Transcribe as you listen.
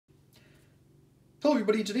Hello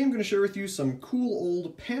everybody, today I'm going to share with you some cool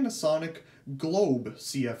old Panasonic globe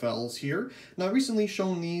CFLs here. Now I've recently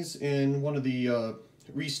shown these in one of the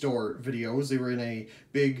restore videos. They were in a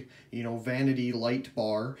big, vanity light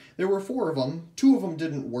bar. There were 4 of them. 2 of them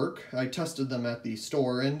didn't work. I tested them at the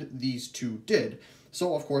store and these 2 did.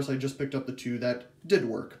 So of course I just picked up the 2 that did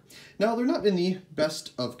work. Now they're not in the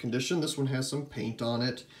best of condition. This one has some paint on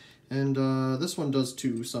it and this one does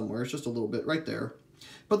too somewhere. It's just a little bit right there.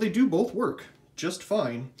 But they do both work just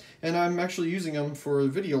fine, and I'm actually using them for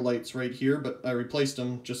video lights right here, but I replaced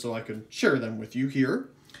them just so I could share them with you here.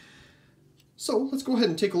 So let's go ahead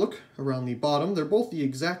and take a look around the bottom. They're both the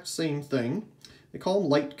exact same thing. They call them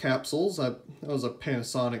light capsules. That was a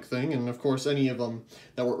Panasonic thing, and of course any of them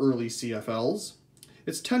that were early CFLs.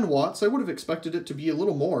 It's 10 watts. I would have expected it to be a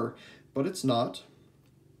little more, but it's not.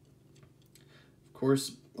 Of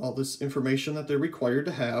course, all this information that they're required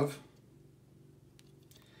to have.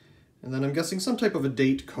 And then I'm guessing some type of a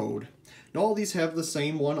date code. Now all these have the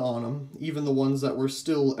same one on them, even the ones that were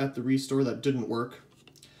still at the restore that didn't work.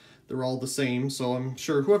 They're all the same, so I'm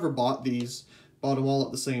sure whoever bought these bought them all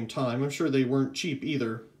at the same time. I'm sure they weren't cheap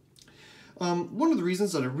either. One of the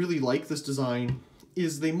reasons that I really like this design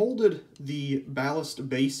is they molded the ballast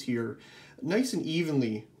base here nice and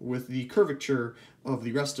evenly with the curvature of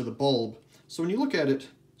the rest of the bulb. So when you look at it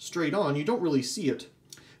straight on, you don't really see it.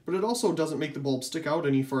 But it also doesn't make the bulb stick out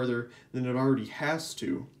any farther than it already has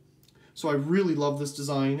to. So I really love this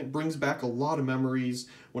design. It brings back a lot of memories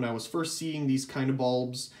when I was first seeing these kind of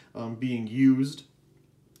bulbs being used.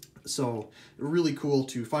 So really cool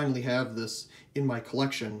to finally have this in my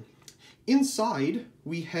collection. Inside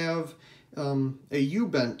we have a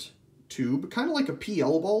U-bent tube, kind of like a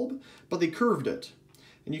PL bulb, but they curved it.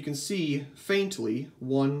 And you can see faintly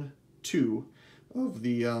 1, 2 of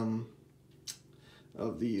the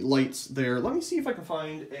lights there. Let me see if I can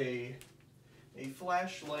find a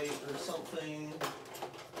flashlight or something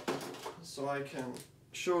so I can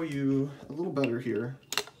show you a little better here.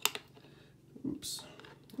 Oops.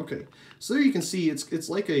 Okay, so there you can see it's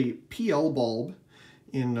like a PL bulb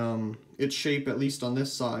in its shape, at least on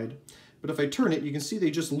this side. But if I turn it, you can see they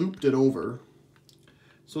just looped it over.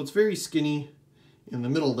 So it's very skinny in the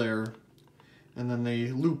middle there, and then they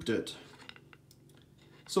looped it.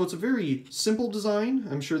 So it's a very simple design.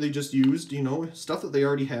 I'm sure they just used, stuff that they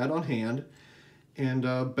already had on hand and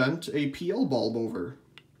bent a PL bulb over.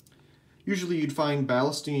 Usually you'd find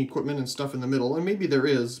ballasting equipment and stuff in the middle, and maybe there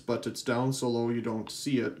is, but it's down so low you don't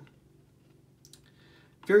see it.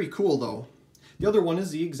 Very cool though. The other one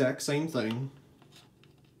is the exact same thing.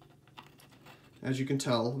 As you can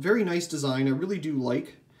tell, very nice design. I really do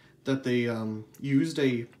like that they used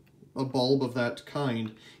a bulb of that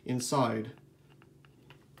kind inside.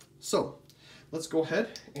 So, let's go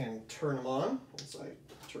ahead and turn them on. Once I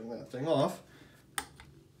turn that thing off,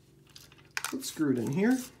 let's screw it in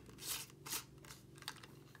here.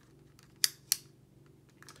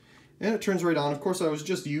 And it turns right on. Of course, I was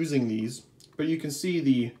just using these, but you can see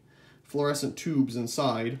the fluorescent tubes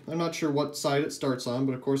inside. I'm not sure what side it starts on,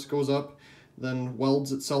 but of course it goes up, then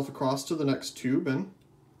welds itself across to the next tube and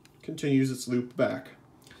continues its loop back.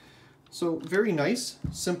 So very nice,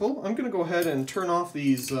 simple. I'm going to go ahead and turn off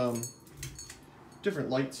these different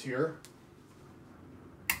lights here.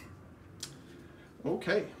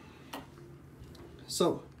 Okay.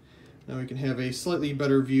 So now we can have a slightly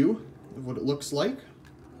better view of what it looks like.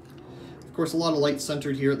 Of course, a lot of light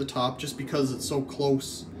centered here at the top just because it's so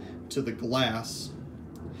close to the glass.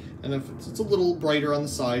 And if it's a little brighter on the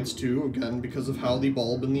sides too, again, because of how the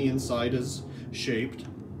bulb in the inside is shaped.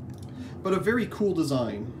 But a very cool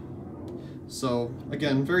design. So,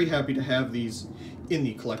 again, very happy to have these in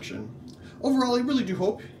the collection. Overall, I really do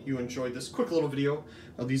hope you enjoyed this quick little video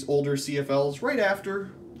of these older CFLs right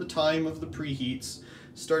after the time of the preheats,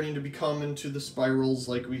 starting to become into the spirals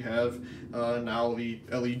like we have now, the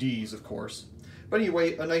LEDs, of course. But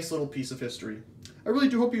anyway, a nice little piece of history. I really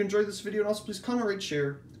do hope you enjoyed this video, and also please comment, rate,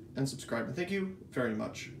 share, and subscribe. And thank you very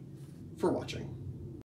much for watching.